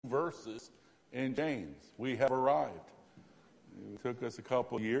verses in James. We have arrived. It took us a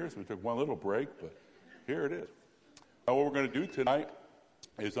couple of years. We took one little break, but here it is. Now, what we're going to do tonight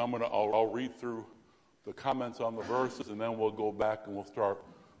is I'll read through the comments on the verses, and then we'll go back and we'll start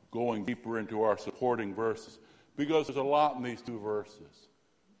going deeper into our supporting verses, because there's a lot in these two verses.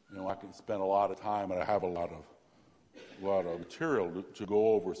 I can spend a lot of time, and I have a lot of material to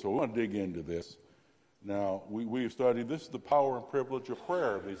go over, so we want to dig into this. Now, we've studied, this is the power and privilege of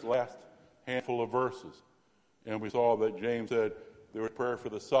prayer, these last handful of verses. And we saw that James said there was prayer for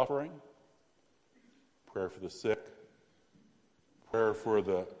the suffering, prayer for the sick, prayer for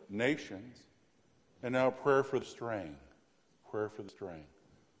the nations, and now prayer for the straying. Prayer for the straying.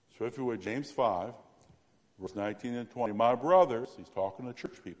 So if you would, James 5, verse 19 and 20. My brothers, he's talking to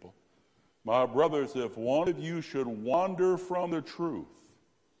church people, my brothers, if one of you should wander from the truth,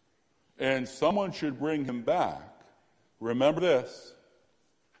 and someone should bring him back, remember this: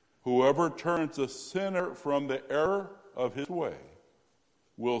 whoever turns a sinner from the error of his way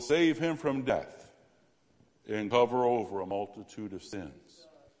will save him from death and cover over a multitude of sins.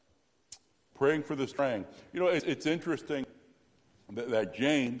 Praying for the straying. It's interesting that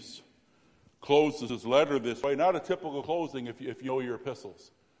James closes his letter this way. Not a typical closing if you know your epistles.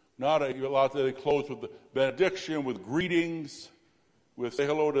 Not a lot that they close with the benediction, with greetings, with say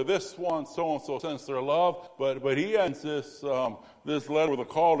hello to this one, so and so sends their love. But he ends this letter with a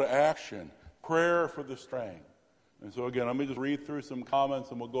call to action, prayer for the straying. And so again, let me just read through some comments,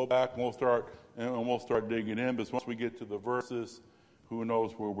 and we'll go back and we'll start digging in. But once we get to the verses, who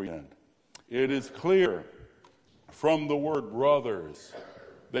knows where we end? It is clear from the word brothers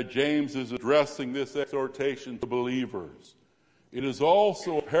that James is addressing this exhortation to believers. It is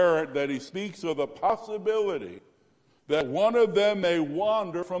also apparent that he speaks of the possibility that one of them may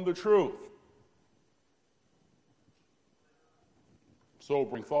wander from the truth.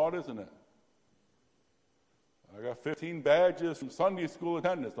 Sobering thought, isn't it? I got 15 badges from Sunday school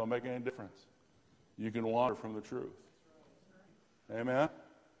attendance. Don't make any difference. You can wander from the truth. Amen?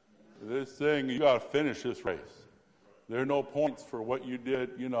 This thing, you got to finish this race. There are no points for what you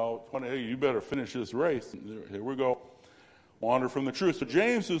did, 20, hey, you better finish this race. Here we go. Wander from the truth. So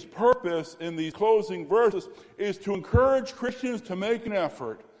James's purpose in these closing verses is to encourage Christians to make an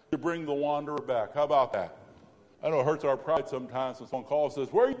effort to bring the wanderer back. How about that? I know it hurts our pride sometimes when someone calls and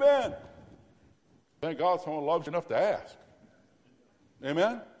says, "Where you been?" Thank God someone loves you enough to ask.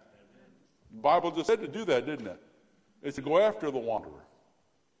 Amen? The Bible just said to do that, didn't it? It's to go after the wanderer.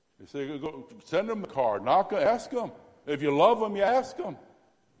 You say, go, send them the card, knock, ask them. If you love them, you ask them.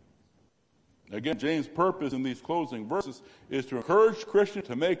 Again, James' purpose in these closing verses is to encourage Christians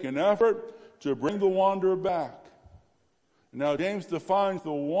to make an effort to bring the wanderer back. Now, James defines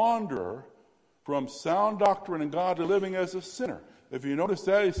the wanderer from sound doctrine and godly living as a sinner. If you notice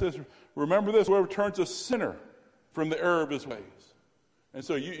that, he says, remember this: whoever turns a sinner from the error of his ways. And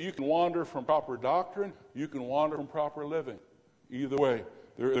so you can wander from proper doctrine, you can wander from proper living. Either way,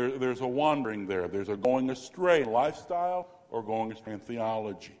 there's a wandering there. There's a going astray in lifestyle or going astray in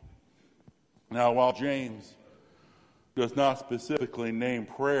theology. Now, while James does not specifically name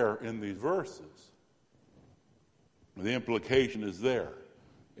prayer in these verses, the implication is there.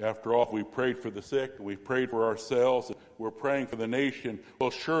 After all, we prayed for the sick, we've prayed for ourselves, we're praying for the nation.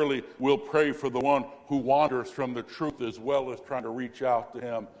 Well, surely we'll pray for the one who wanders from the truth, as well as trying to reach out to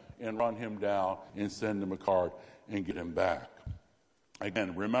him and run him down and send him a card and get him back.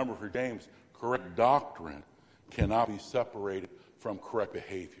 Again, remember, for James, correct doctrine cannot be separated from correct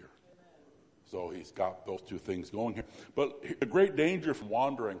behavior. So he's got those two things going here. But a great danger from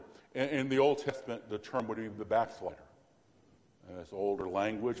wandering, in the Old Testament, the term would be the backslider. It's older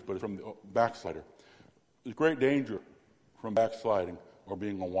language, but it's from the backslider. There's great danger from backsliding or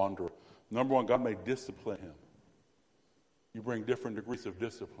being a wanderer. Number one, God may discipline him. You bring different degrees of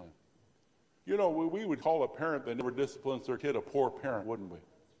discipline. We would call a parent that never disciplines their kid a poor parent, wouldn't we?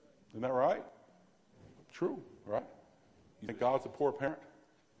 Isn't that right? True, right? You think God's a poor parent?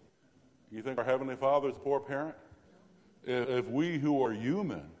 You think our Heavenly Father is a poor parent? If we who are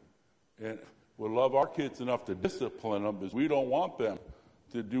human and would love our kids enough to discipline them, because we don't want them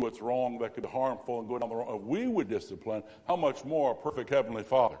to do what's wrong that could be harmful and go down the wrong, if we would discipline, how much more a perfect Heavenly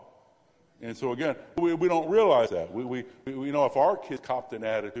Father? And so again, we don't realize that. We know if our kids copped an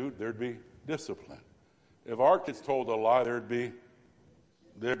attitude, there'd be discipline. If our kids told a lie, there'd be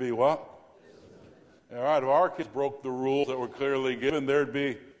what? All right, if our kids broke the rules that were clearly given, there'd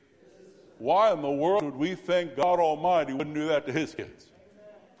be. Why in the world would we think God Almighty wouldn't do that to his kids?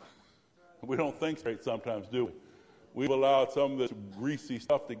 We don't think straight sometimes, do we? We've allowed some of this greasy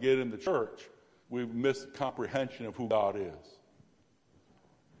stuff to get in the church. We've missed comprehension of who God is.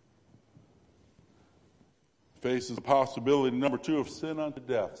 faces the possibility, number 2, of sin unto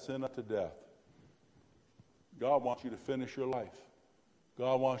death. Sin unto death. God wants you to finish your life.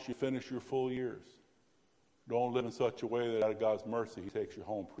 God wants you to finish your full years. Don't live in such a way that out of God's mercy, he takes you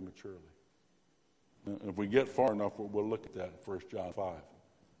home prematurely. And if we get far enough, we'll look at that in 1 John 5.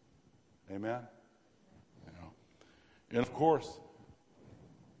 Amen? And of course,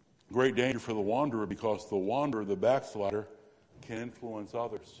 great danger for the wanderer, because the wanderer, the backslider, can influence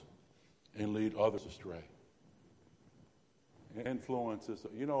others and lead others astray. Influence is,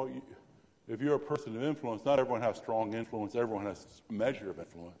 if you're a person of influence, not everyone has strong influence. Everyone has a measure of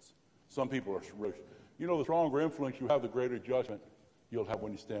influence. Some people are rich. The stronger influence you have, the greater judgment you'll have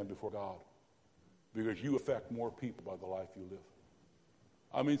when you stand before God, because you affect more people by the life you live.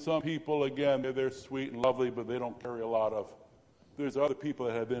 Some people, again, they're sweet and lovely, but they don't carry a lot of. There's other people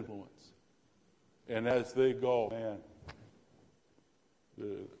that have influence. And as they go,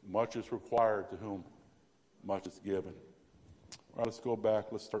 much is required to whom much is given. All right, let's go back.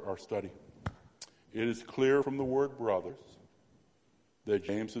 Let's start our study. It is clear from the word brothers that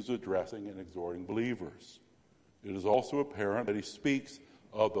James is addressing and exhorting believers. It is also apparent that he speaks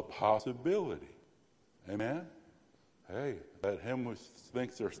of the possibility. Amen? Hey, let him who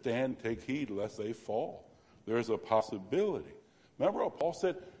thinks they're standing take heed lest they fall. There's a possibility. Remember what Paul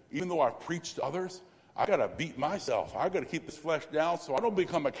said? Even though I've preached to others, I got to beat myself. I got to keep this flesh down so I don't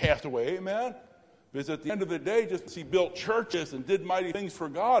become a castaway. Amen? Because at the end of the day, just as he built churches and did mighty things for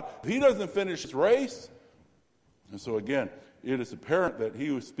God, if he doesn't finish his race. And so again, it is apparent that he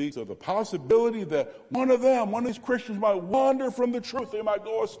who speaks of the possibility that one of these Christians might wander from the truth. They might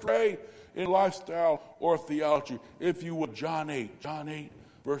go astray in lifestyle or theology. If you would, John 8,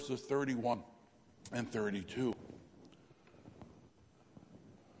 verses 31 and 32.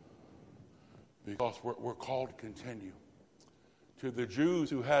 Because we're called to continue. To the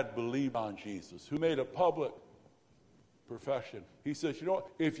Jews who had believed on Jesus, who made a public profession, he says,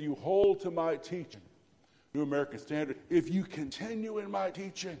 if you hold to my teaching, New American Standard, if you continue in my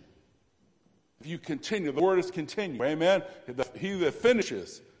teaching, if you continue, the word is continue, amen? He that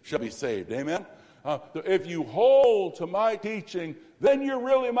finishes shall be saved, amen? If you hold to my teaching, then you're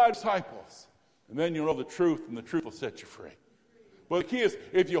really my disciples. And then you'll know the truth, and the truth will set you free. But the key is,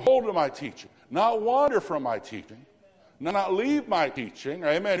 if you hold to my teaching, not wander from my teaching, not leave my teaching,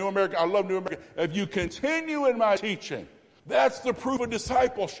 amen? New American, I love New American. If you continue in my teaching, that's the proof of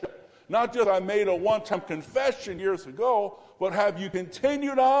discipleship. Not just I made a one-time confession years ago, but have you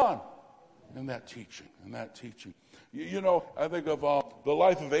continued on in that teaching, I think of the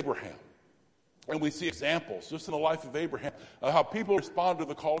life of Abraham. And we see examples just in the life of Abraham of how people respond to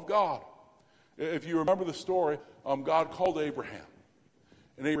the call of God. If you remember the story, God called Abraham.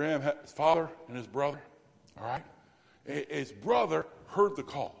 And Abraham had his father and his brother, all right? His brother heard the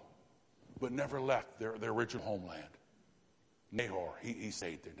call, but never left their original homeland. Nahor, he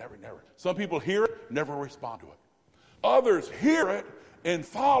stayed there, never. Some people hear it, never respond to it. Others hear it and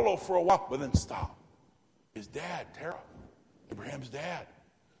follow for a while, but then stop. His dad, Terah, Abraham's dad,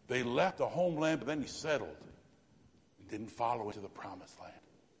 they left the homeland, but then he settled and didn't follow into the promised land.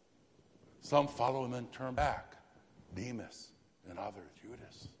 Some follow and then turn back. Demas and others,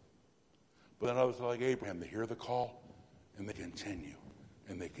 Judas. But then others are like Abraham, they hear the call, and they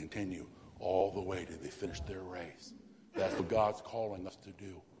continue all the way till they finish their race. That's what God's calling us to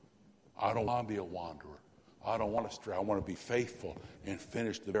do. I don't want to be a wanderer. I don't want to stray. I want to be faithful and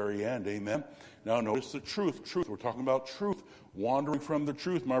finish the very end. Amen? Now notice the truth. We're talking about truth. Wandering from the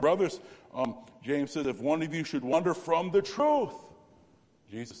truth. My brothers, James says, if one of you should wander from the truth,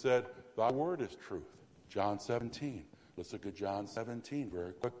 Jesus said, thy word is truth. John 17. Let's look at John 17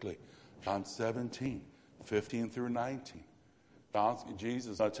 very quickly. John 17, 15 through 19.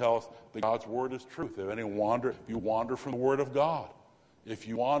 Jesus now tells us that God's word is truth. If you wander from the word of God, if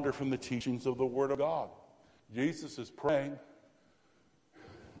you wander from the teachings of the word of God, Jesus is praying,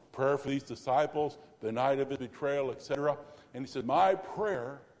 prayer for these disciples, the night of his betrayal, etc. And he said, my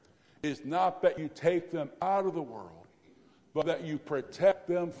prayer is not that you take them out of the world, but that you protect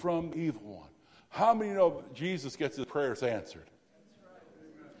them from the evil one. How many know Jesus gets his prayers answered?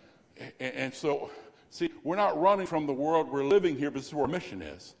 And so, see, we're not running from the world. We're living here, but this is where our mission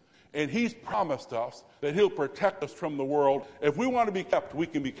is. And he's promised us that he'll protect us from the world. If we want to be kept, we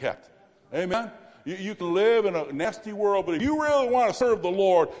can be kept. Amen? You can live in a nasty world, but if you really want to serve the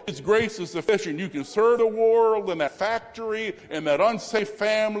Lord, his grace is sufficient. You can serve the world and that factory and that unsafe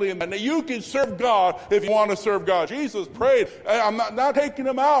family. And you can serve God if you want to serve God. Jesus prayed, I'm not taking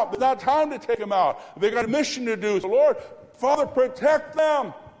them out. There's not time to take them out. They got a mission to do. So, Lord, Father, protect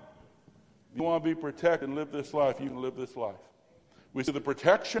them. If you want to be protected and live this life, you can live this life. We see the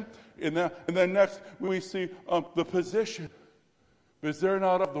protection, and then next we see the position. Because they're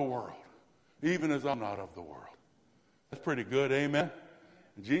not of the world, even as I'm not of the world. That's pretty good, amen?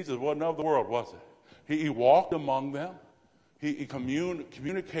 Jesus wasn't of the world, was it? He walked among them. He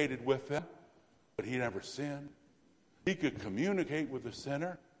communicated with them, but he never sinned. He could communicate with the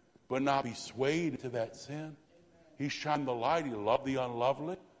sinner, but not be swayed into that sin. He shined the light. He loved the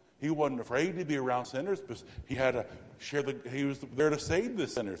unlovely. He wasn't afraid to be around sinners because he had to share he was there to save the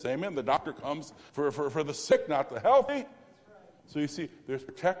sinners. Amen. The doctor comes for the sick, not the healthy. So you see, there's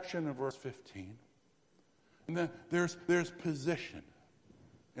protection in verse 15. And then there's position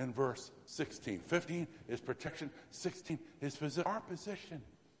in verse 16. 15 is protection. 16 is position. Our position,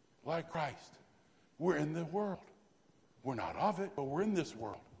 like Christ. We're in the world. We're not of it, but we're in this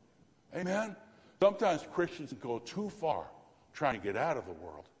world. Amen? Sometimes Christians go too far trying to get out of the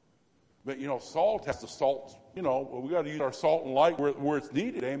world. But, salt has to salt, we got to use our salt and light where it's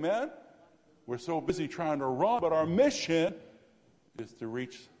needed. Amen? We're so busy trying to run, but our mission is to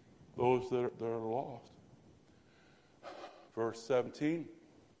reach those that are lost. Verse 17,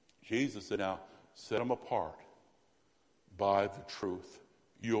 Jesus said, now, set them apart by the truth.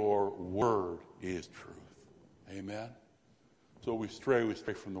 Your word is truth. Amen? So we stray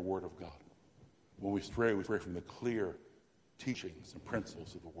from the Word of God. When we stray from the clear teachings and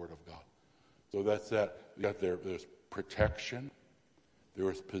principles of the Word of God. So that's that. We got there's protection,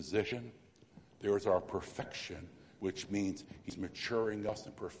 there is position, there is our perfection, which means He's maturing us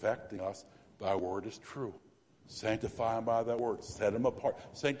and perfecting us. Thy word is true. Sanctify them by that word. Set them apart.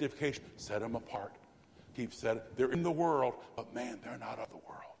 Sanctification, set them apart. Keep setting. They're in the world, but man, they're not of the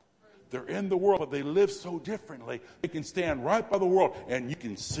world. They're in the world, but they live so differently. They can stand right by the world, and you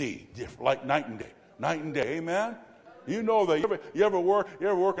can see different, like night and day. Night and day, amen? You know that. You ever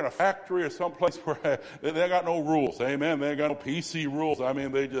work in a factory or someplace where they got no rules, amen? They ain't got no PC rules. I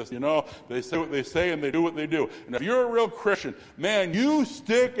mean, they just, they say what they say and they do what they do. And if you're a real Christian, man, you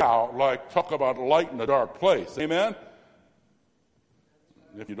stick out like talk about light in a dark place, amen?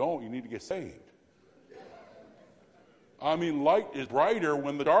 And if you don't, you need to get saved. I mean, light is brighter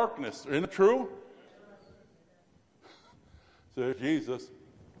when the darkness. Isn't it true? So Jesus,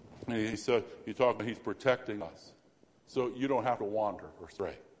 he said, he's protecting us. So you don't have to wander or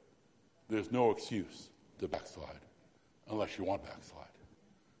stray. There's no excuse to backslide unless you want to backslide.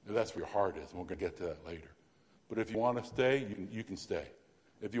 And that's where your heart is, and we're going to get to that later. But if you want to stay, you can stay.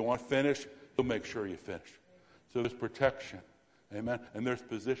 If you want to finish, he'll make sure you finish. So there's protection. Amen? And there's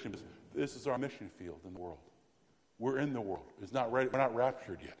position. This is our mission field in the world. We're in the world. It's not ready. We're not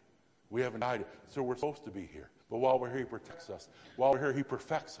raptured yet. We haven't died yet. So we're supposed to be here. But while we're here, he protects us. While we're here, he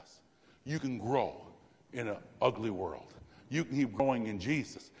perfects us. You can grow in an ugly world. You can keep growing in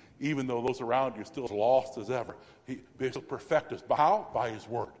Jesus, even though those around you are still as lost as ever. He'll perfect us. How? By his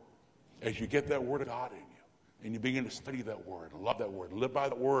word. As you get that word of God in you, and you begin to study that word, and love that word, and live by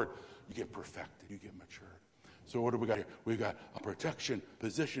that word, you get perfected. You get matured. So what do we got here? We've got a protection,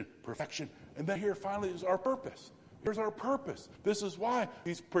 position, perfection, and then here finally is our purpose. Here's our purpose. This is why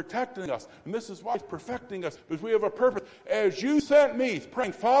he's protecting us. And this is why he's perfecting us. Because we have a purpose. As you sent me, he's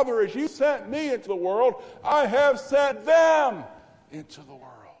praying, Father, as you sent me into the world, I have sent them into the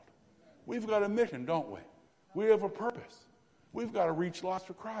world. We've got a mission, don't we? We have a purpose. We've got to reach lost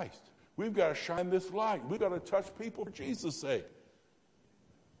for Christ. We've got to shine this light. We've got to touch people for Jesus' sake.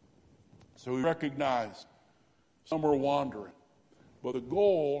 So we recognize some are wandering. But the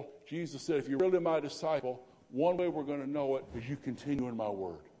goal, Jesus said, if you're really my disciple, one way we're going to know it is you continue in my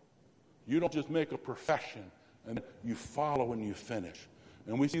word. You don't just make a profession and you follow and you finish.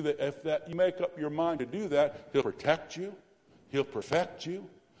 And we see that if you make up your mind to do that, he'll protect you, he'll perfect you,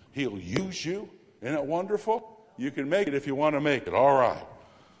 he'll use you. Isn't it wonderful? You can make it if you want to make it. All right.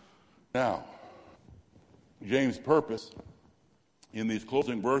 Now, James' purpose in these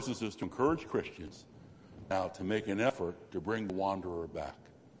closing verses is to encourage Christians now to make an effort to bring the wanderer back.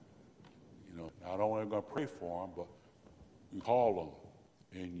 Not only am I going to pray for them, but you call them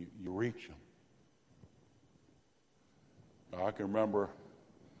and you reach them. I can remember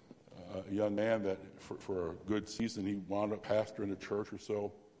a young man that for a good season he wound up pastoring a church or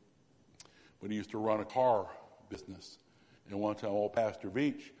so, but he used to run a car business. And one time old Pastor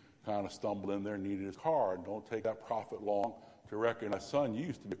Veach kind of stumbled in there and needed his car. And don't take that prophet long to recognize, son, you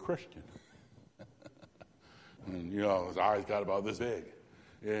used to be a Christian. And his eyes got about this big.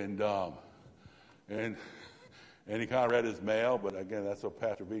 And he kind of read his mail, but again, that's what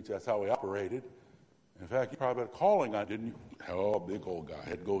Pastor Veach, that's how he operated. In fact, you probably had a calling on, didn't you? Oh, big old guy.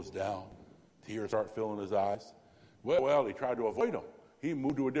 Head goes down. Tears start filling his eyes. Well, he tried to avoid them. he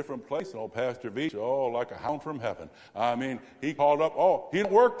moved to a different place. And old Pastor Veach, like a hound from heaven. I mean, he called up, he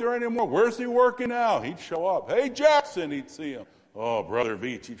don't work there anymore. Where's he working now? He'd show up. Hey, Jackson, he'd see him. Oh, Brother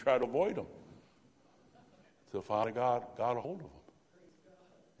Veach, he tried to avoid him. So finally God got a hold of him.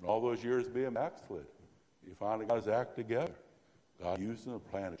 And all those years being backslid, he finally got his act together. God used him to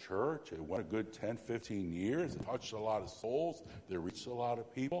plant a church. It went a good 10, 15 years. It touched a lot of souls. They reached a lot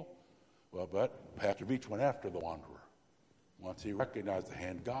of people. Well, but Pastor Veach went after the wanderer. Once he recognized the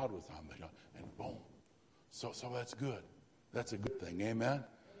hand God was on the young, and boom. So that's good. That's a good thing. Amen?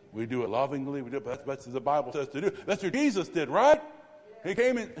 We do it lovingly. We do it, that's what the Bible says to do. That's what Jesus did, right? He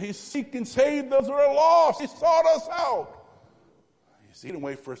came and he seeked and saved those who are lost. He sought us out. You see, he didn't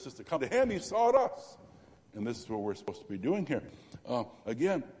wait for us just to come to him. He sought us. And this is what we're supposed to be doing here.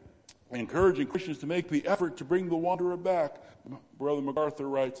 Again, encouraging Christians to make the effort to bring the wanderer back. Brother MacArthur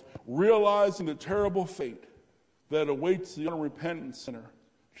writes, realizing the terrible fate that awaits the unrepentant sinner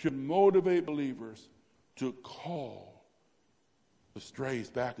should motivate believers to call the strays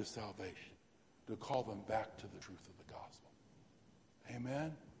back to salvation, to call them back to the truth of the gospel.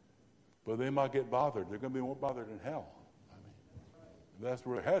 Amen? But they might get bothered. They're going to be more bothered in hell. I mean, that's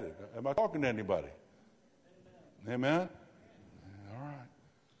where we're headed. Am I talking to anybody? Amen? All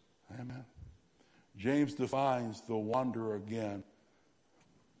right. Amen. James defines the wanderer again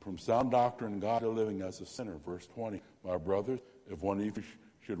from sound doctrine and godly living as a sinner. Verse 20, my brothers, if one of you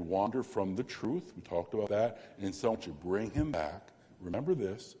should wander from the truth, we talked about that, and someone should bring him back, remember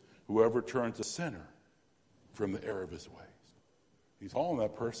this, whoever turns a sinner from the error of his ways. He's calling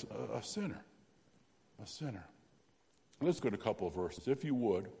that person a sinner. A sinner. Let's go to a couple of verses, if you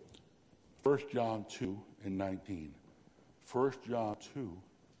would. 1 John 2 and 19. 1 John 2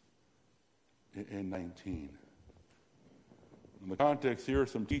 and 19. In the context here,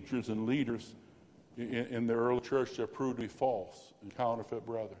 some teachers and leaders in the early church that proved to be false and counterfeit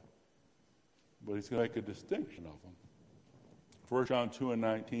brethren. But he's going to make a distinction of them. 1 John 2 and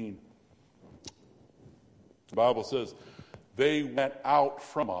 19. The Bible says, they went out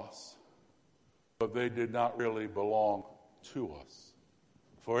from us, but they did not really belong to us.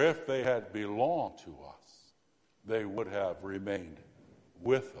 For if they had belonged to us, they would have remained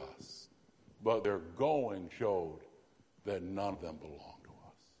with us. But their going showed that none of them belonged to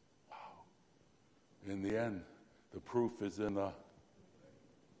us. Wow. In the end, the proof is in the...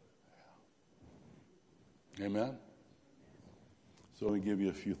 Yeah. Amen? So let me give you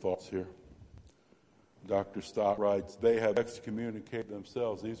a few thoughts here. Dr. Stott writes, they have excommunicated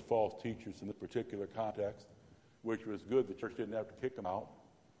themselves, these false teachers in this particular context, which was good. The church didn't have to kick them out.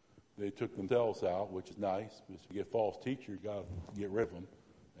 They took themselves out, which is nice. Because if you get false teachers, you got to get rid of them.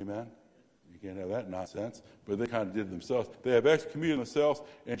 Amen? You can't have that nonsense. But they kind of did it themselves. They have excommunicated themselves,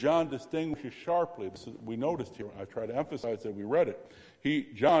 and John distinguishes sharply. This is, we noticed here, I try to emphasize that we read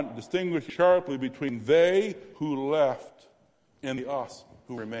it. John distinguishes sharply between they who left and the us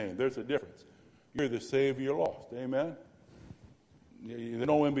who remain. There's a difference. You're the saved or you're lost. Amen? There's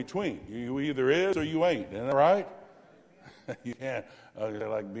no in between. You either is or you ain't. Isn't that right? You can't,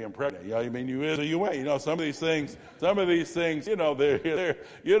 like being pregnant. You know, I mean, you is or you ain't. You know, some of these things, you know, they're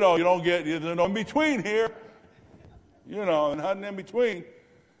you know, you don't get, there's no in between here. You know, and nothing in between.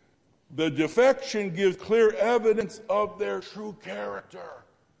 The defection gives clear evidence of their true character.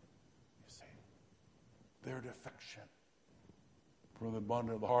 You see, their defection. From the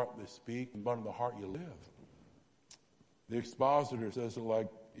abundance of the heart they speak, and abundance of the heart you live. The expositor says it like,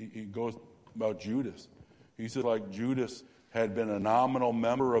 he goes about Judas. He said like Judas had been a nominal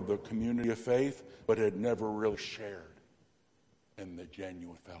member of the community of faith, but had never really shared in the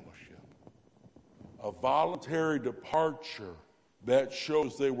genuine fellowship. A voluntary departure that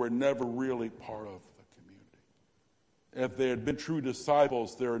shows they were never really part of the community. If they had been true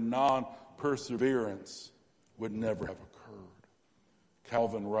disciples, their non-perseverance would never have occurred.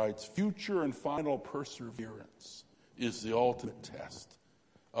 Calvin writes, future and final perseverance is the ultimate test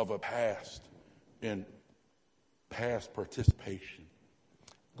of a past participation.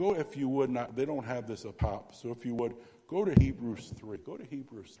 Go, if you would, not, they don't have this up top, so if you would, go to Hebrews 3. Go to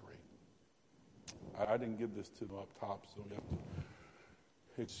Hebrews 3. I didn't give this to them up top, so you have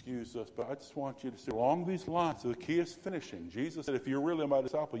to excuse us, but I just want you to see along these lines, so the key is finishing. Jesus said, if you're really my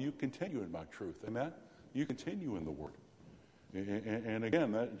disciple, you continue in my truth. Amen? You continue in the word. And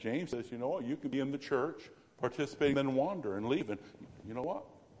again, James says, you know what, you could be in the church, participating, then wander and leave. And you know what?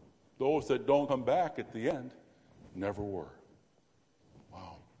 Those that don't come back at the end never were.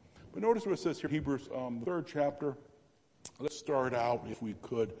 Wow. But notice what it says here, Hebrews, the 3rd chapter. Let's start out, if we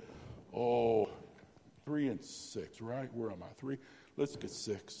could, 3 and 6, right? Where am I? 3? Let's get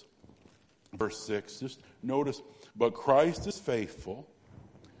 6. Verse 6, just notice, but Christ is faithful.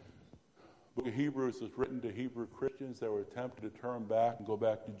 The book of Hebrews is written to Hebrew Christians that were tempted to turn back and go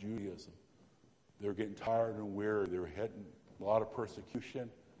back to Judaism. They were getting tired and weary. They were hitting a lot of persecution.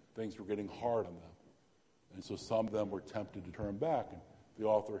 Things were getting hard on them. And so some of them were tempted to turn back. And the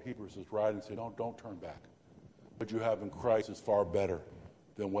author of Hebrews is writing and saying, don't turn back. What you have in Christ is far better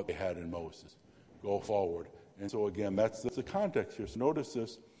than what they had in Moses. Go forward. And so again, that's the context here. So notice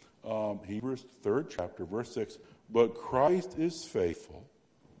this, Hebrews 3rd chapter, verse 6. But Christ is faithful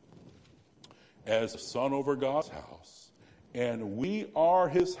as a son over God's house, and we are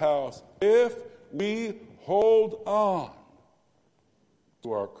his house if we hold on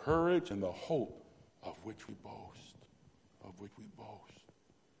to our courage and the hope of which we boast. Of which we boast.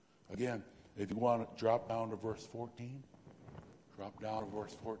 Again, if you want to drop down to verse 14, drop down to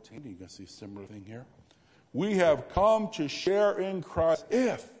verse 14. You can see a similar thing here. We have come to share in Christ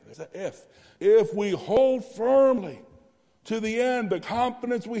if we hold firmly to the end the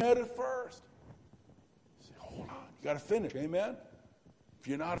confidence we had at first. Say, hold on, you got to finish, amen? If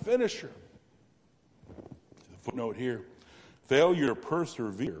you're not a finisher. The footnote here, failure to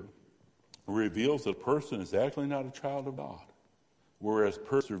persevere reveals that a person is actually not a child of God, whereas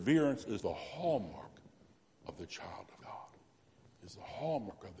perseverance is the hallmark of the child of God. Is the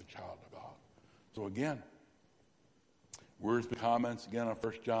hallmark of the child of God. So again, where's the comments again on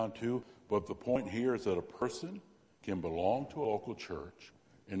 1 John 2? But the point here is that a person can belong to a local church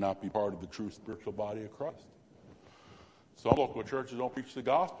and not be part of the true spiritual body of Christ. Some local churches don't preach the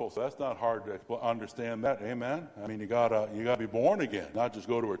gospel, so that's not hard to understand that. Amen. I mean, you gotta be born again, not just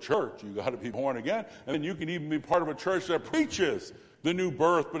go to a church. You gotta be born again, and then you can even be part of a church that preaches the new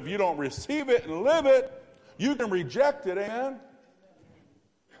birth. But if you don't receive it and live it, you can reject it. Amen.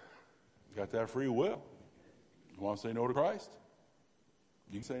 You got that free will. You want to say no to Christ?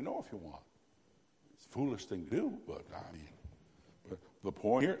 You can say no if you want. It's a foolish thing to do, but the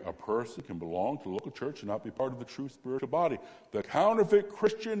point here, a person can belong to a local church and not be part of the true spiritual body. The counterfeit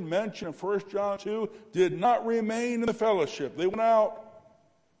Christian mentioned in 1 John 2 did not remain in the fellowship. They went out,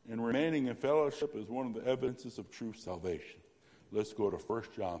 and remaining in fellowship is one of the evidences of true salvation. Let's go to 1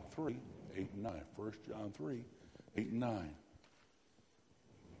 John 3, 8 and 9. 1 John 3, 8 and 9.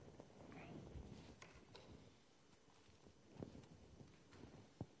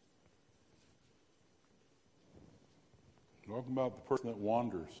 Talking about the person that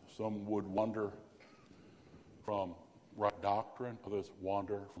wanders. Some would wander from right doctrine. Others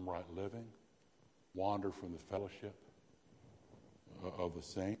wander from right living. Wander from the fellowship of the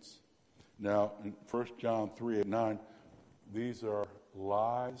saints. Now, in 1 John 3, 8, 9, these are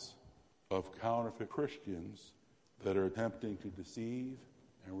lies of counterfeit Christians that are attempting to deceive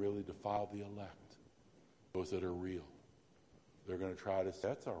and really defile the elect. Those that are real. They're going to try to say,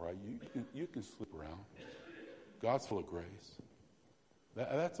 that's all right. You can sleep around. God's full of grace.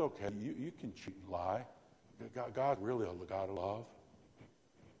 That's okay. You can cheat and lie. God's really a God of love.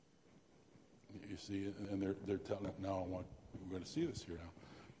 You see, and they're telling it now. We're going to see this here now.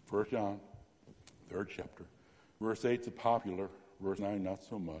 1 John, 3rd chapter. Verse 8 is popular. Verse 9, not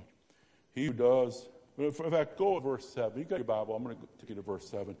so much. He who does, in fact, go to verse 7. You got your Bible. I'm going to take you to verse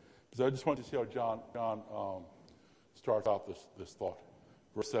 7. Because I just want to see how John starts out this thought.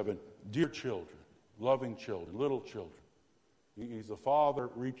 Verse 7, dear children, loving children, little children. He's a father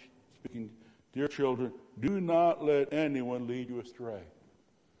speaking, dear children, do not let anyone lead you astray.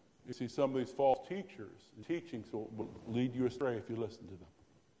 You see, some of these false teachers and teachings will lead you astray if you listen to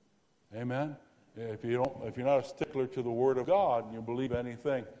them. Amen? If you're not a stickler to the Word of God and you believe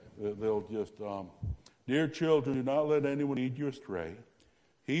anything, they'll just, dear children, do not let anyone lead you astray.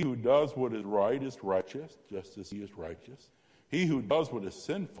 He who does what is right is righteous, just as he is righteous. He who does what is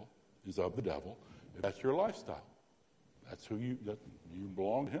sinful is of the devil. That's your lifestyle. That's who you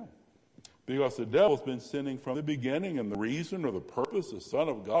belong to him. Because the devil's been sinning from the beginning, and the reason or the purpose the Son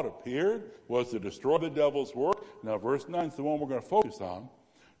of God appeared was to destroy the devil's work. Now, verse 9 is the one we're going to focus on.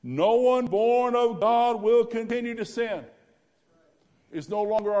 No one born of God will continue to sin. It's no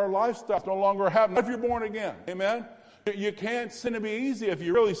longer our lifestyle. It's no longer happening. If you're born again, amen? You can't sin and be easy. If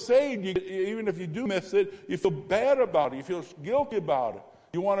you're really saved, even if you do miss it, you feel bad about it. You feel guilty about it.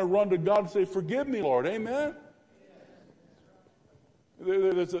 You want to run to God and say, forgive me, Lord. Amen?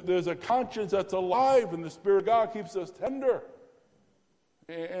 There's a conscience that's alive, and the Spirit of God keeps us tender.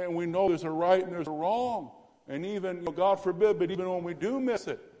 And we know there's a right and there's a wrong. And even, God forbid, but even when we do miss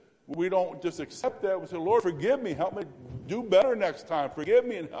it, we don't just accept that. We say, Lord, forgive me. Help me do better next time. Forgive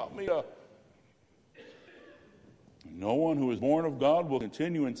me and help me. No one who is born of God will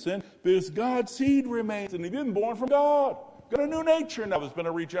continue in sin because God's seed remains. And he's been born from God. Got a new nature now. There's been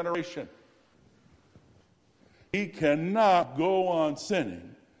a regeneration. He cannot go on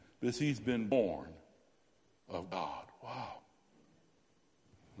sinning because he's been born of God. Wow.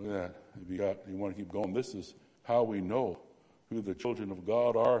 Look at that. If you want to keep going, this is how we know who the children of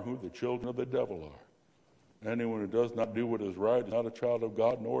God are and who the children of the devil are. Anyone who does not do what is right is not a child of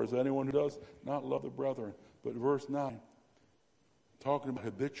God, nor is anyone who does not love the brethren. But verse 9, talking about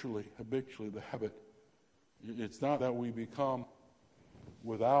habitually, the habit. It's not that we become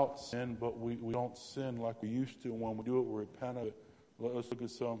without sin, but we don't sin like we used to. And when we do it, we repent of it. Let's look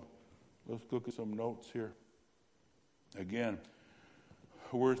at some notes here. Again,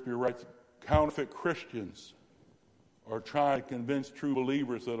 Wiersbe writes, counterfeit Christians are trying to convince true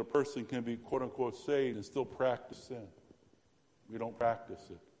believers that a person can be quote-unquote saved and still practice sin. We don't practice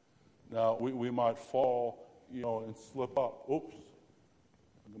it. Now, we might fall, and slip up. Oops,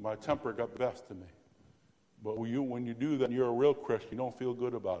 my temper got the best of me. But when you do that, you're a real Christian. You don't feel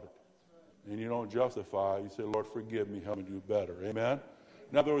good about it. And you don't justify. You say, Lord, forgive me. Help me do better. Amen?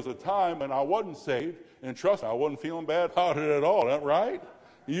 Now, there was a time when I wasn't saved, and trust me, I wasn't feeling bad about it at all. Is that right?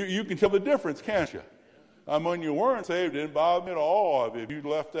 You can tell the difference, can't you? When you weren't saved, it didn't bother me at all. If you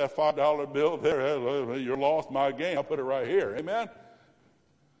left that $5 bill there, you lost my game. I'll put it right here. Amen?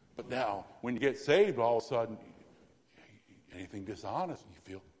 But now, when you get saved, all of a sudden, anything dishonest, you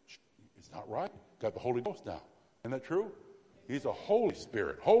feel it's not right. Got the Holy Ghost now. Isn't that true? He's a Holy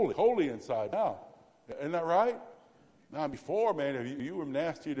Spirit. Holy inside now. Isn't that right? Now, before, man, if you were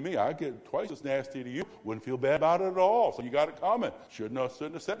nasty to me, I'd get twice as nasty to you. Wouldn't feel bad about it at all. So you got it coming. Shouldn't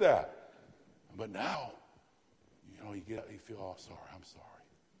have said that. But now, you feel, oh, sorry, I'm sorry.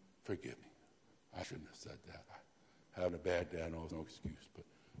 Forgive me. I shouldn't have said that. Having a bad day, I know there's no excuse. But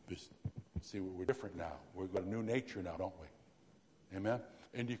just see, we're different now. We've got a new nature now, don't we? Amen?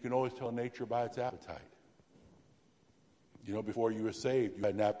 And you can always tell nature by its appetite. Before you were saved, you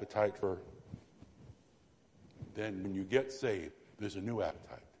had an appetite for. Then when you get saved, there's a new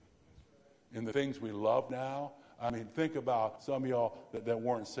appetite. And the things we love now, think about some of y'all that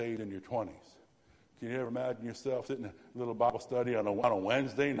weren't saved in your 20s. Can you ever imagine yourself sitting in a little Bible study on a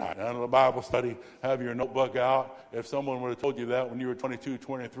Wednesday night, on a Bible study, have your notebook out? If someone would have told you that when you were 22,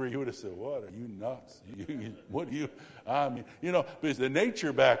 23, you would have said, what, are you nuts? What are you, because the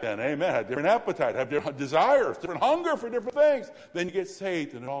nature back then, amen, had different appetite, have different desires, different hunger for different things. Then you get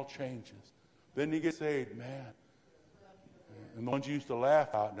saved and it all changes. Then you get saved, man. And the ones you used to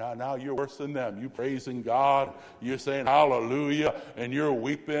laugh at, now you're worse than them. You're praising God. You're saying hallelujah. And you're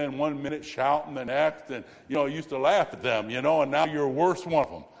weeping 1 minute, shouting the next. And, you used to laugh at them, and now you're worse one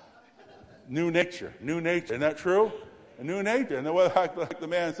of them. New nature. Isn't that true? A new nature. And like the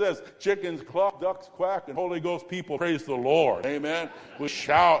man says, chickens cluck, ducks quack, and Holy Ghost people praise the Lord. Amen? We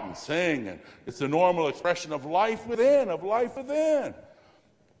shout and sing. And it's the normal expression of life within, And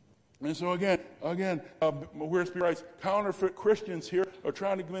so again, Wiersbe writes, counterfeit Christians here are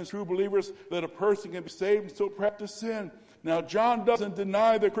trying to convince true believers that a person can be saved and still practice sin. Now, John doesn't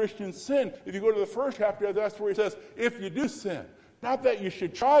deny that Christians sin. If you go to the first chapter, that's where he says, if you do sin. Not that you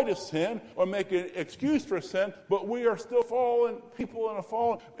should try to sin or make an excuse for sin, but we are still fallen people in a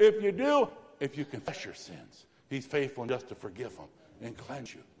fallen. If you confess your sins, he's faithful and just to forgive them and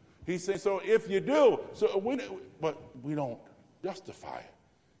cleanse you. He's saying, so if you do, but we don't justify it.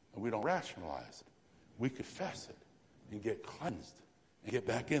 And we don't rationalize it. We confess it and get cleansed and get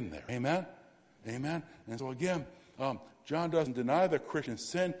back in there. Amen? Amen? And so again, John doesn't deny that Christians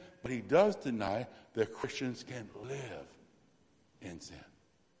sin, but he does deny that Christians can live in sin.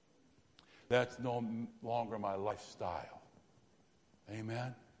 That's no longer my lifestyle.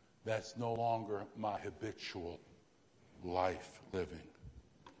 Amen? That's no longer my habitual life living.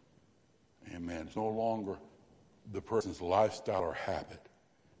 Amen? It's no longer the person's lifestyle or habit.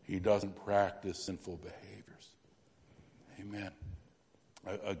 He doesn't practice sinful behaviors. Amen.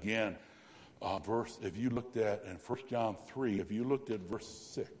 Again, if you looked at in 1 John 3, if you looked at verse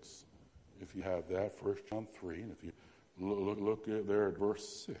 6, if you have that, 1 John 3, and if you look at there at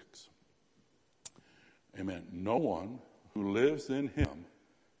verse 6. Amen. No one who lives in him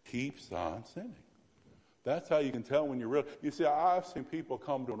keeps on sinning. That's how you can tell when you're real. You see, I've seen people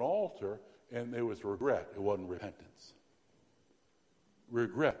come to an altar and there was regret. It wasn't repentance.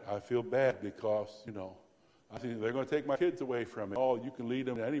 Regret. I feel bad because, I think they're going to take my kids away from me. Oh, you can lead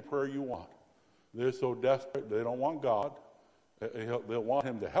them to any prayer you want. They're so desperate. They don't want God. They'll want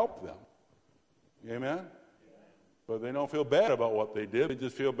him to help them. Amen? But they don't feel bad about what they did. They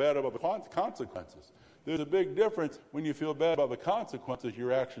just feel bad about the consequences. There's a big difference when you feel bad about the consequences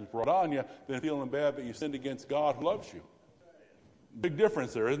your actions brought on you than feeling bad that you sinned against God who loves you. Big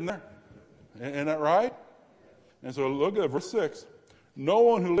difference there, isn't there? Isn't that right? And so look at verse 6. No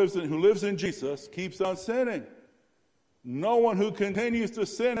one who lives in Jesus keeps on sinning. No one who continues to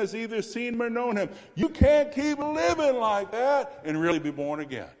sin has either seen him or known him. You can't keep living like that and really be born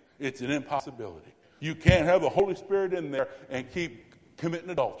again. It's an impossibility. You can't have the Holy Spirit in there and keep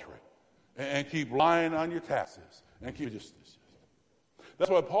committing adultery and keep lying on your taxes and keep just. That's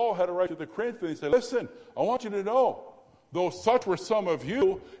why Paul had to write to the Corinthians and say, listen, I want you to know, though such were some of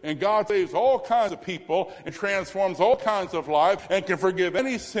you, and God saves all kinds of people and transforms all kinds of life and can forgive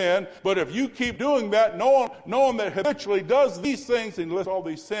any sin, but if you keep doing that, knowing that habitually does these things and lists all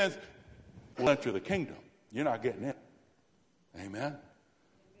these sins, will enter the kingdom. You're not getting in. Amen?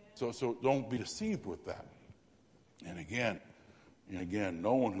 So don't be deceived with that. And again,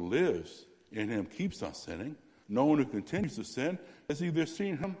 no one who lives in him keeps on sinning. No one who continues to sin has either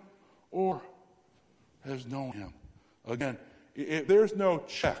seen him or has known him. Again, if there's no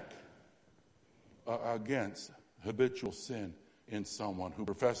check against habitual sin in someone who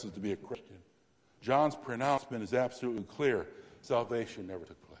professes to be a Christian, John's pronouncement is absolutely clear. Salvation never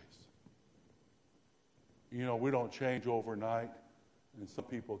took place. We don't change overnight, and some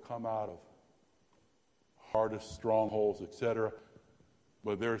people come out of hardest strongholds, etc.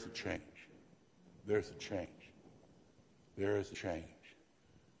 But there's a change. There's a change. There is a change.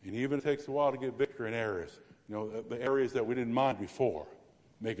 And even it takes a while to get victory in areas. The areas that we didn't mind before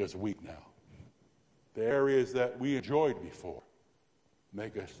make us weak now. The areas that we enjoyed before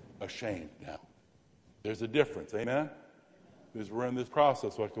make us ashamed now. There's a difference, amen? Because we're in this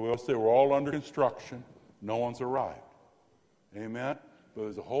process. Like we always say, we're all under construction. No one's arrived. Amen? But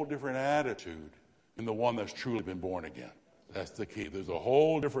there's a whole different attitude in the one that's truly been born again. That's the key. There's a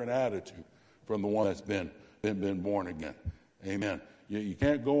whole different attitude from the one that's been born again. Amen. You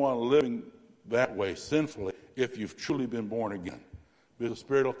can't go on living that way sinfully if you've truly been born again. Because the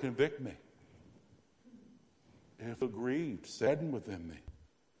Spirit will convict me. If grieved, saddened within me.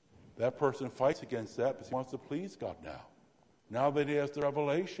 That person fights against that because he wants to please God now. Now that he has the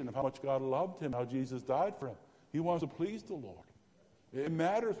revelation of how much God loved him, how Jesus died for him, he wants to please the Lord. It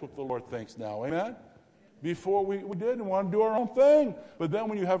matters what the Lord thinks now. Amen? Before we didn't want to do our own thing. But then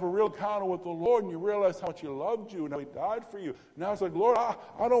when you have a real encounter with the Lord and you realize how much he loved you and how he died for you, now it's like, Lord,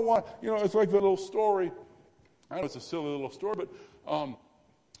 I don't want, it's like the little story. I know it's a silly little story, but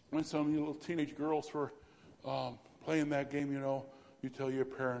when some of you little teenage girls were playing that game, you tell your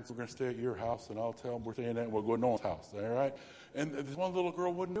parents we're going to stay at your house, and I'll tell them we're staying at we'll go to no one's house. All right? And this one little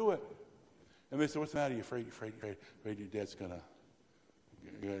girl wouldn't do it. And they said, what's the matter? You afraid your dad's going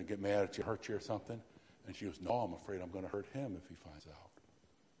to get mad at you, hurt you or something? And she goes, no, I'm afraid I'm going to hurt him if he finds out.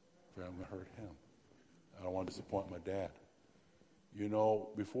 I'm afraid I'm going to hurt him. I don't want to disappoint my dad.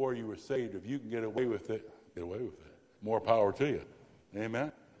 Before you were saved, if you can get away with it, get away with it. More power to you.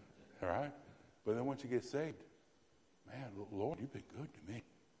 Amen? All right? But then once you get saved, man, Lord, you've been good to me.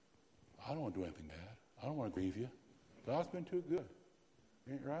 I don't want to do anything bad. I don't want to grieve you. God's been too good.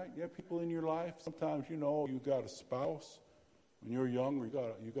 Right? You have people in your life. Sometimes, you got a spouse. When you're younger,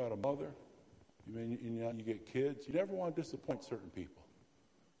 you got a mother. You get kids. You never want to disappoint certain people.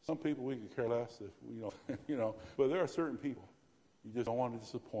 Some people we could care less if, but there are certain people you just don't want to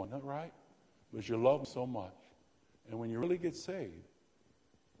disappoint. Isn't that right? Because you love them so much. And when you really get saved,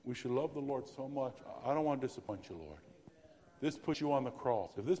 we should love the Lord so much. I don't want to disappoint you, Lord. This puts you on the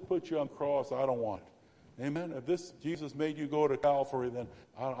cross. If this puts you on the cross, I don't want it. Amen? If this Jesus made you go to Calvary, then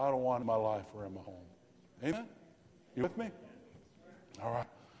I don't want it in my life or in my home. Amen? You with me? All right.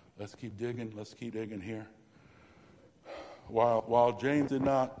 Let's keep digging. Let's keep digging here. While James did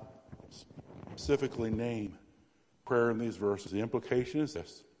not specifically name prayer in these verses, the implication is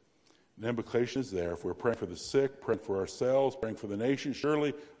this. The implication is there. If we're praying for the sick, praying for ourselves, praying for the nation,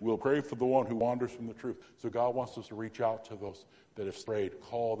 surely we'll pray for the one who wanders from the truth. So God wants us to reach out to those that have strayed,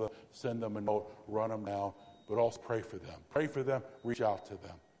 call them, send them a note, run them down, but also pray for them. Pray for them, reach out to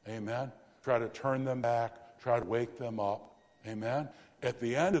them. Amen? Try to turn them back, try to wake them up. Amen? At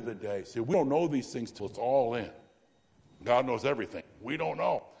the end of the day, see, we don't know these things till it's all in. God knows everything. We don't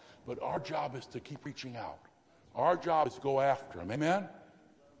know. But our job is to keep reaching out. Our job is to go after them. Amen?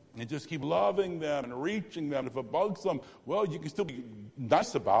 And just keep loving them and reaching them. If it bugs them, well, you can still be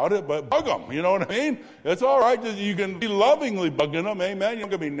nice about it, but bug them. You know what I mean? It's all right. You can be lovingly bugging them. Amen? You're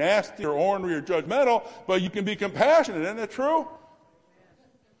not going to be nasty or ornery or judgmental, but you can be compassionate. Isn't that true?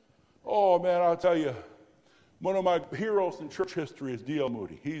 Oh, man, I'll tell you. One of my heroes in church history is D.L.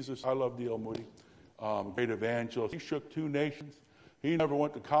 Moody. I love D.L. Moody, great evangelist. He shook 2 nations. He never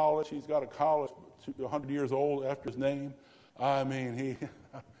went to college. He's got a college 100 years old after his name. I mean,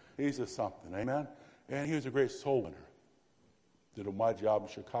 he's just something, amen? And he was a great soul winner. Did my job in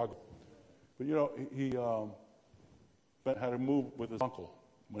Chicago. But, he had to move with his uncle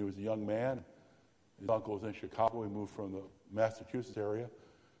when he was a young man. His uncle was in Chicago. He moved from the Massachusetts area.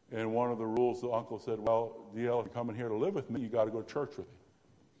 And one of the rules, the uncle said, well, D.L., if you're coming here to live with me, you got to go to church with me.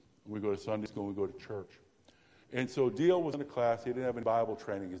 We go to Sunday school and we go to church. And so D.L. was in a class. He didn't have any Bible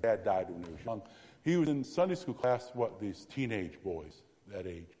training. His dad died when he was young. He was in Sunday school class, these teenage boys that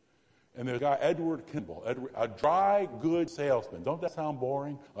age. And there's a guy, Edward Kimball, a dry goods salesman. Don't that sound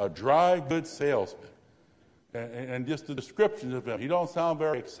boring? A dry goods salesman. And just the descriptions of him, he don't sound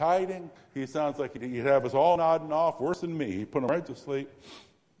very exciting. He sounds like he'd have us all nodding off, worse than me. He'd put them right to sleep.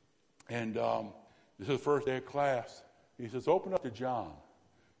 And this is the first day of class. He says, open up to John.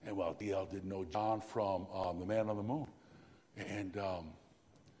 And, well, D.L. didn't know John from The Man on the Moon. And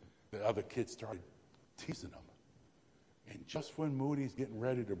the other kids started teasing him. And just when Moody's getting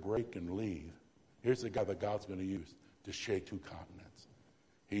ready to break and leave, here's the guy that God's going to use to shake two continents.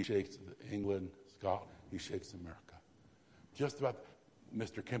 He shakes England, Scotland. He shakes America. Just about,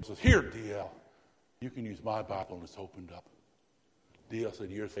 Mr. Kimball says, here, D.L., you can use my Bible, and it's opened up. D.L. said,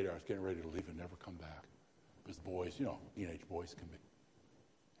 years later, I was getting ready to leave and never come back. Because boys, teenage boys can be.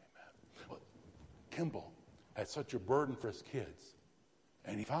 Amen. Well, Kimball had such a burden for his kids,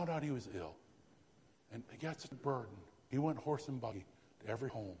 and he found out he was ill. And he got such a burden. He went horse and buggy to every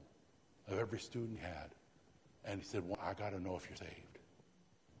home of every student he had. And he said, well, I got to know if you're saved.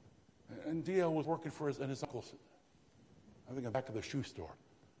 And D.L. was working for his uncle's, I think, in the back of the shoe store.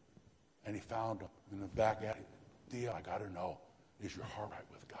 And he found him in the back. D.L., I got to know, is your heart right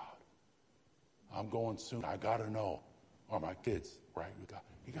with God? I'm going soon. I got to know, are my kids right with God?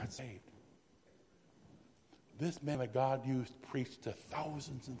 He got saved. This man that God used preached to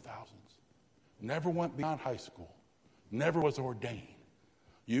thousands and thousands. Never went beyond high school. Never was ordained.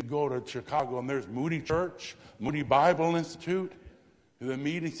 You go to Chicago and there's Moody Church, Moody Bible Institute. The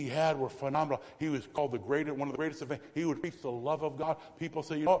meetings he had were phenomenal. He was called one of the greatest events. He would preach the love of God. People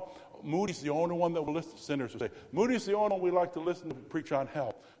say, Moody's the only one that will listen to sinners. Say, Moody's the only one we like to listen to preach on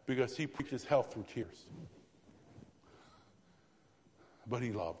hell because he preaches hell through tears. But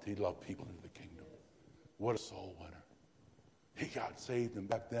he loved people into the kingdom. What a soul winner. He got saved, and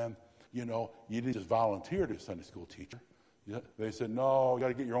back then, you didn't just volunteer to be a Sunday school teacher. They said, no, you got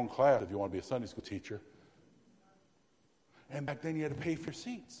to get your own class if you want to be a Sunday school teacher. And back then you had to pay for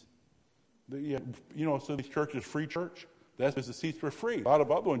seats. So these churches, free church, that's because the seats were free. A lot of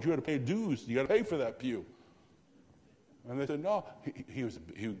other ones, you had to pay dues. You got to pay for that pew. And they said, no, he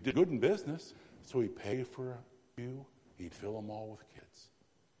did good in business, so he paid for a pew. He'd fill them all with kids.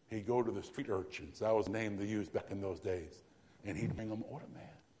 He'd go to the street urchins. That was the name they used back in those days. And he'd bring them, what a man.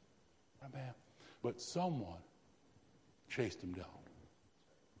 What a man. But someone chased him down.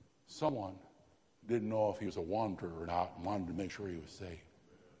 Someone didn't know if he was a wanderer or not and wanted to make sure he was saved.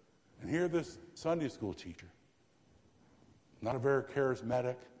 And here this Sunday school teacher, not a very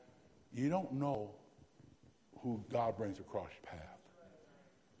charismatic, you don't know who God brings across your path.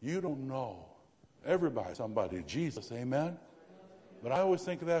 You don't know. Everybody, somebody, Jesus, amen? But I always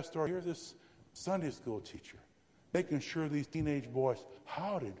think of that story. Here's this Sunday school teacher making sure these teenage boys,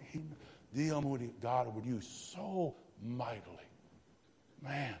 how did D.L. Moody, God would use so mightily.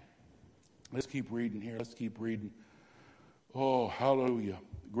 Man. Let's keep reading here. Let's keep reading. Oh, hallelujah.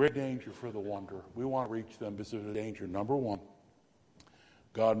 Great danger for the wanderer. We want to reach them because there's a danger. Number one,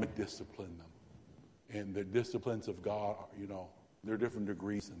 God may discipline them. And the disciplines of God, there are different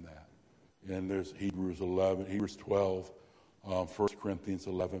degrees in that. And there's Hebrews 12, 1 Corinthians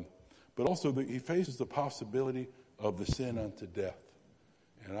 11. But also he faces the possibility of the sin unto death.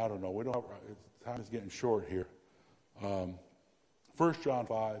 And I don't know. Time is getting short here. 1 John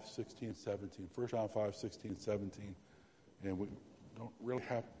 5, 16, 17. 1 John 5, 16, 17. And we don't really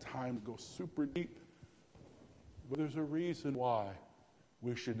have time to go super deep. But there's a reason why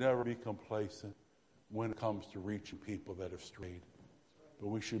we should never be complacent when it comes to reaching people that have strayed. But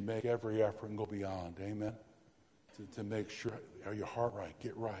we should make every effort and go beyond. Amen? To make sure, are your heart right?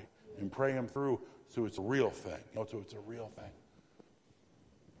 Get right. And pray them through so it's a real thing. So it's a real thing.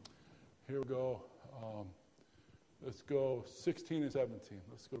 Here we go. Let's go 16 and 17.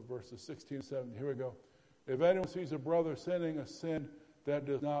 Let's go to verses 16 and 17. Here we go. If anyone sees a brother sinning a sin that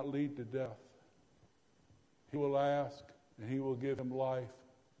does not lead to death, he will ask, and he will give him life.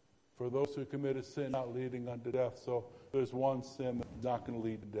 For those who commit a sin not leading unto death. So there's one sin that's not going to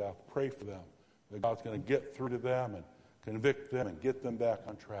lead to death. Pray for them. That God's going to get through to them and convict them and get them back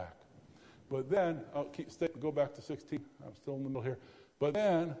on track. But then, go back to 16. I'm still in the middle here. But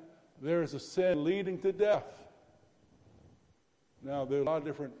then, there is a sin leading to death. Now, there's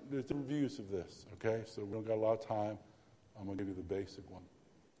different views of this, okay? So we don't got a lot of time. I'm going to give you the basic one.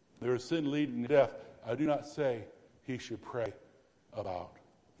 There is sin leading to death. I do not say he should pray about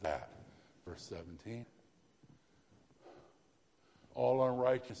that. Verse 17. All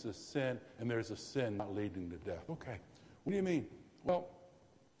unrighteousness is sin, and there's a sin not leading to death. Okay, what do you mean? Well,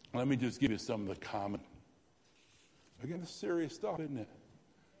 let me just give you some of the common. Again, it's serious stuff, isn't it?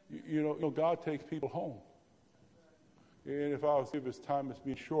 You know, God takes people home. And if I was to give this time as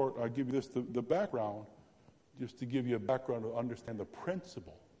being short, I'll give you this, the background, just to give you a background to understand the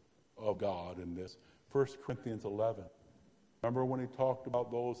principle of God in this. 1 Corinthians 11. Remember when he talked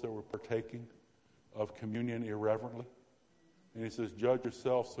about those that were partaking of communion irreverently? And he says, judge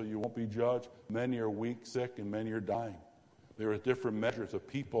yourself so you won't be judged. Many are weak, sick, and many are dying. There are different measures of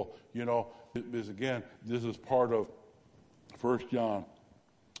people. You know, this is part of 1 John.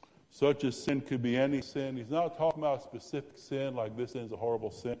 Such a sin could be any sin. He's not talking about a specific sin, like this sin is a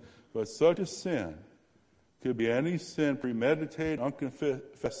horrible sin. But such a sin could be any sin, premeditated,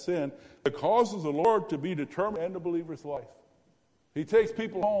 unconfessed sin, that causes the Lord to be determined to end the believer's life. He takes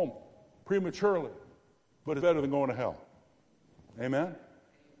people home prematurely, but it's better than going to hell. Amen?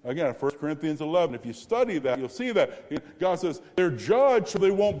 Again, 1 Corinthians 11, if you study that, you'll see that God says they're judged so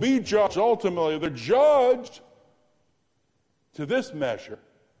they won't be judged ultimately. They're judged to this measure.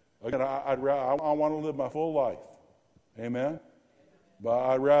 Again, I want to live my full life. Amen? But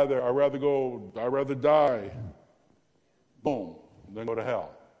I'd rather die, boom, than go to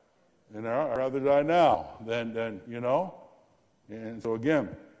hell. And I'd rather die now than you know. And so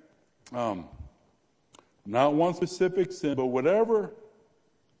again, not one specific sin, but whatever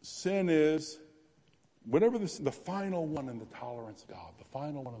sin is, whatever the final one in the tolerance of God, the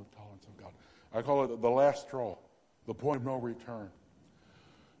final one in the tolerance of God. I call it the last straw, the point of no return.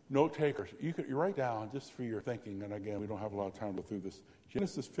 Note takers, you write down just for your thinking, and again, we don't have a lot of time to go through this.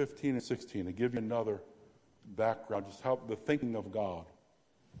 Genesis 15 and 16, to give you another background, just how the thinking of God.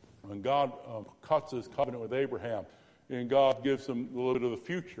 When God cuts his covenant with Abraham, and God gives him a little bit of the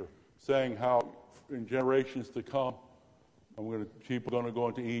future, saying how in generations to come, people are going to go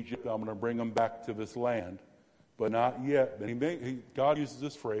into Egypt, I'm going to bring them back to this land, but not yet. God uses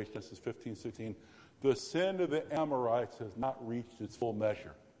this phrase, Genesis 15, 16, the sin of the Amorites has not reached its full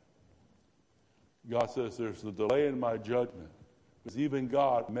measure. God says there's a delay in my judgment, because even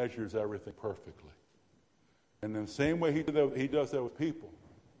God measures everything perfectly. And in the same way he does that with people.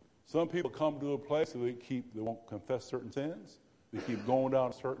 Some people come to a place where they won't confess certain sins. They keep going down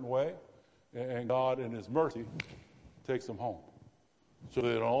a certain way. And God, in his mercy, takes them home. So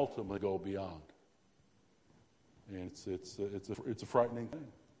they don't ultimately go beyond. And it's a frightening thing.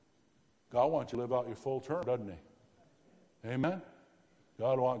 God wants you to live out your full term, doesn't he? Amen?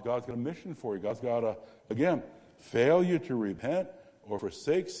 God's got a mission for you. God's got failure to repent or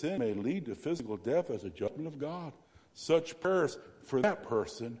forsake sin may lead to physical death as a judgment of God. Such prayers for that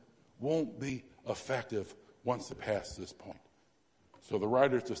person won't be effective once they pass this point. So the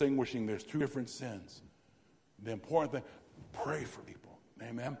writer's distinguishing there's two different sins. The important thing, pray for people.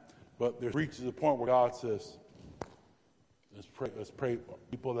 Amen? But there reaches a point where God says, let's pray for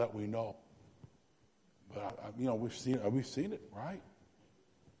people that we know. But, we've seen it, right?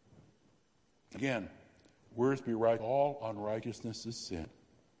 Again, words be right. All unrighteousness is sin,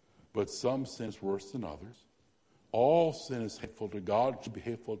 but some sin is worse than others. All sin is hateful to God, should be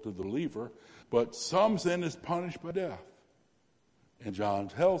hateful to the believer, but some sin is punished by death. And John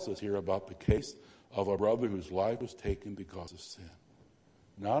tells us here about the case of a brother whose life was taken because of sin.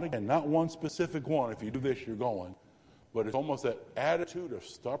 Not one specific one. If you do this, you're going. But it's almost that attitude of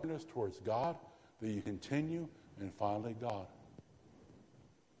stubbornness towards God that you continue, and finally God,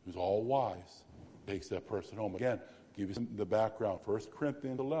 who's all wise, takes that person home. Again, give you the background. 1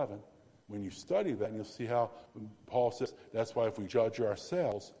 Corinthians 11. When you study that, you'll see how Paul says, that's why if we judge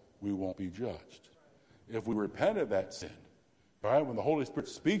ourselves, we won't be judged. If we repent of that sin, right, when the Holy Spirit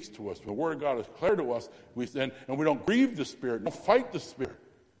speaks to us, when the Word of God is clear to us, we don't grieve the Spirit, don't fight the Spirit.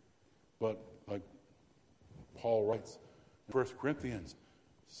 But like Paul writes in 1 Corinthians,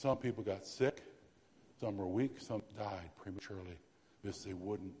 some people got sick, some were weak, some died prematurely because they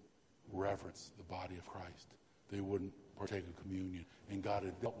wouldn't reverence the body of Christ. They wouldn't partake of communion. And God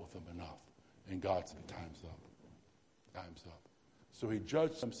had dealt with them enough. And God said, time's up. Time's up. So he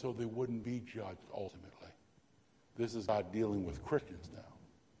judged them so they wouldn't be judged ultimately. This is God dealing with Christians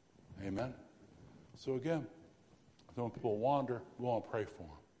now. Amen? So again, when people wander, we want to pray for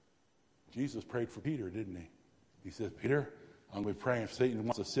them. Jesus prayed for Peter, didn't he? He said, Peter, I'm going to be praying if Satan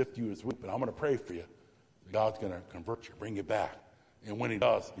wants to sift you as wheat, but I'm going to pray for you. God's going to convert you, bring you back. And when he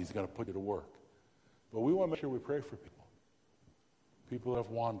does, he's going to put you to work. But we want to make sure we pray for people. People that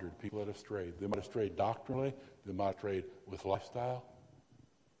have wandered, people that have strayed. They might have strayed doctrinally. They might have strayed with lifestyle.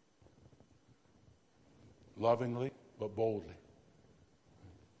 Lovingly, but boldly.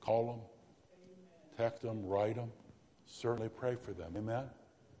 Call them, text them, write them, certainly pray for them. Amen?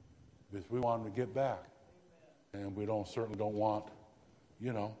 Because we want them to get back. And we certainly don't want, we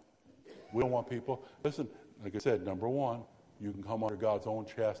don't want people. Listen, like I said, number one, you can come under God's own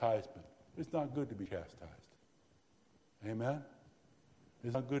chastisement. It's not good to be chastised. Amen?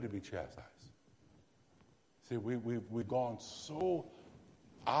 It's not good to be chastised. See, we've gone so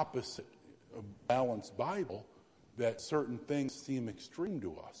opposite a balanced Bible that certain things seem extreme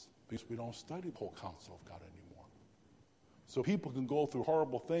to us because we don't study the whole counsel of God anymore. So people can go through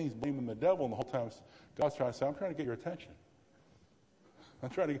horrible things, blaming the devil, and the whole time God's trying to say, I'm trying to get your attention. I'm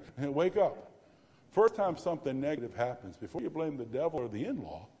trying to wake up. First time something negative happens, before you blame the devil or the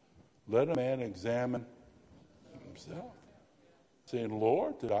in-law, let a man examine himself. Saying,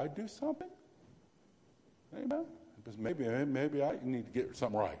 Lord, did I do something? Amen. Because maybe I need to get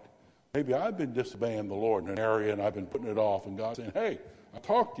something right. Maybe I've been disobeying the Lord in an area and I've been putting it off. And God's saying, hey, I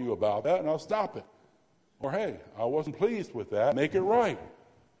talked to you about that and I'll stop it. Or, hey, I wasn't pleased with that. Make it right.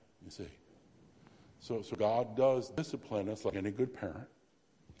 You see. So God does discipline us like any good parent.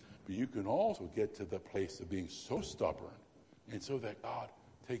 But you can also get to the place of being so stubborn and so that God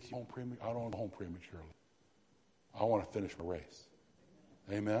takes you home prematurely. I don't want to go home prematurely. I want to finish my race.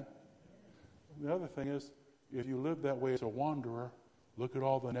 Amen? The other thing is, if you live that way as a wanderer, look at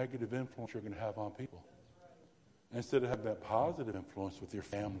all the negative influence you're going to have on people. Instead of having that positive influence with your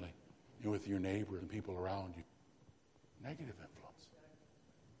family and with your neighbors and people around you. Negative influence.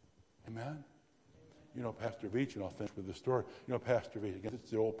 Amen? Pastor Veach, and I'll finish with the story. Pastor Veach, again,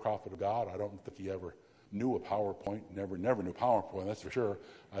 it's the old prophet of God. I don't think he ever knew a PowerPoint. Never knew PowerPoint, that's for sure.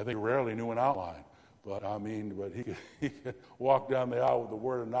 I think he rarely knew an outline. But he could walk down the aisle with the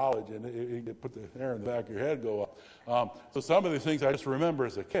word of knowledge, and he could put the hair in the back of your head go up. So some of these things I just remember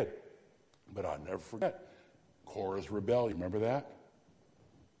as a kid, but I'll never forget. Korah's rebellion, remember that?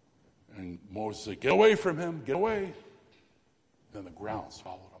 And Moses said, get away from him, get away. Then the ground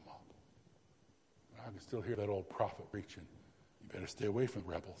swallowed him up. I can still hear that old prophet preaching. You better stay away from the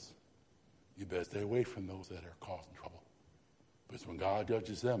rebels. You better stay away from those that are causing trouble. Because when God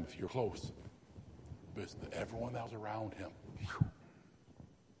judges them, if you're close, but everyone that was around him, you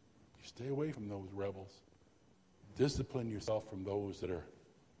stay away from those rebels. Discipline yourself from those that are,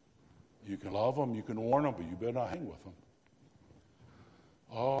 you can love them, you can warn them, but you better not hang with them.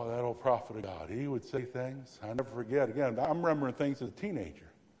 Oh, that old prophet of God, he would say things, I never forget. Again, I'm remembering things as a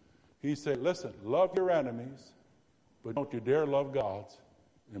teenager. He said, listen, love your enemies, but don't you dare love God's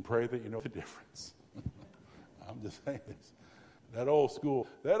and pray that you know the difference. I'm just saying this. That old school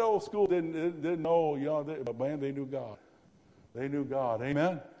didn't know, but man, they knew God. They knew God.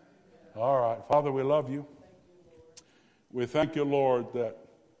 Amen? All right. Father, we love you. We thank you, Lord, that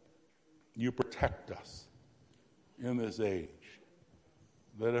you protect us in this age.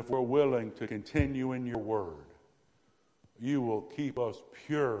 That if we're willing to continue in your word, you will keep us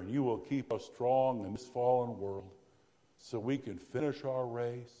pure. You will keep us strong in this fallen world so we can finish our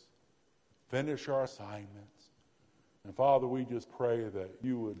race, finish our assignments. And Father, we just pray that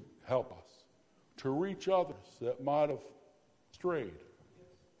you would help us to reach others that might have strayed.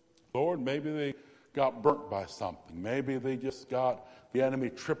 Lord, maybe they got burnt by something. Maybe they just the enemy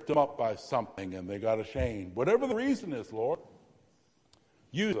tripped them up by something and they got ashamed. Whatever the reason is, Lord,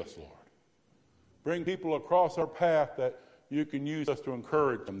 use us, Lord. Bring people across our path that you can use us to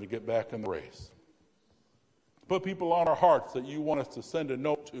encourage them to get back in the race. Put people on our hearts that you want us to send a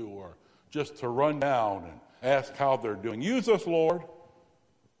note to or just to run down and ask how they're doing. Use us, Lord,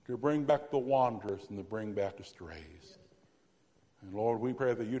 to bring back the wanderers and to bring back the strays. And Lord, we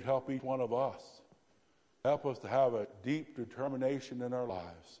pray that you'd help each one of us. Help us to have a deep determination in our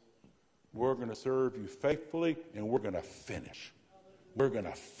lives. We're going to serve you faithfully, and we're going to finish. We're going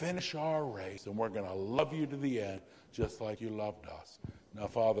to finish our race, and we're going to love you to the end, just like you loved us. Now,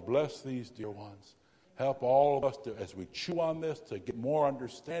 Father, bless these dear ones. Help all of us, as we chew on this, to get more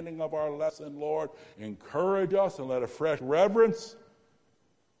understanding of our lesson, Lord. Encourage us and let a fresh reverence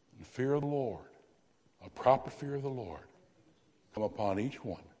and fear of the Lord, a proper fear of the Lord, come upon each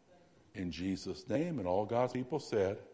one. In Jesus' name, and all God's people said,